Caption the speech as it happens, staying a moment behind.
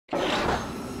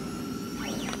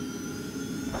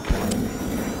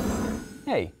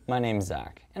Hey, my name's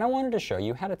Zach, and I wanted to show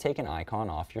you how to take an icon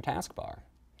off your taskbar.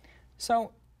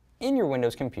 So, in your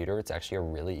Windows computer, it's actually a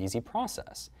really easy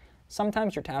process.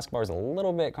 Sometimes your taskbar is a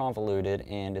little bit convoluted,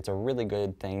 and it's a really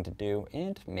good thing to do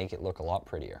and make it look a lot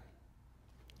prettier.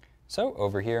 So,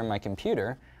 over here in my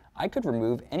computer, I could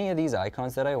remove any of these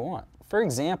icons that I want. For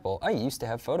example, I used to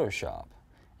have Photoshop,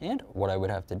 and what I would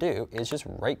have to do is just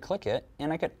right-click it,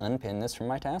 and I could unpin this from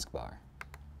my taskbar.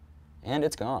 And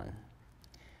it's gone.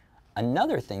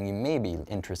 Another thing you may be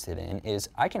interested in is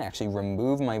I can actually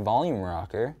remove my volume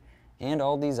rocker and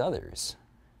all these others.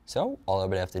 So all I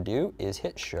would have to do is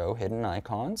hit Show Hidden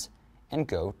Icons and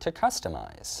go to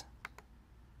Customize.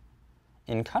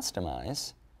 In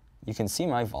Customize, you can see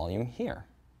my volume here.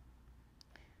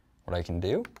 What I can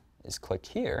do is click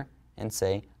here and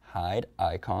say Hide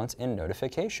Icons and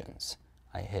Notifications.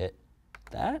 I hit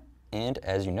that, and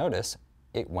as you notice,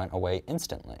 it went away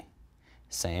instantly.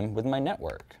 Same with my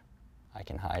network. I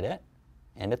can hide it,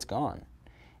 and it's gone.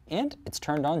 And it's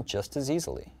turned on just as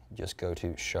easily. Just go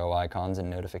to Show Icons and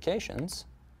Notifications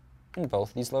in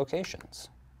both these locations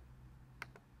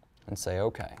and say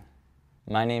OK.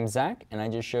 My name's Zach, and I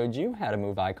just showed you how to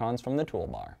move icons from the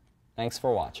toolbar. Thanks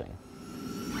for watching.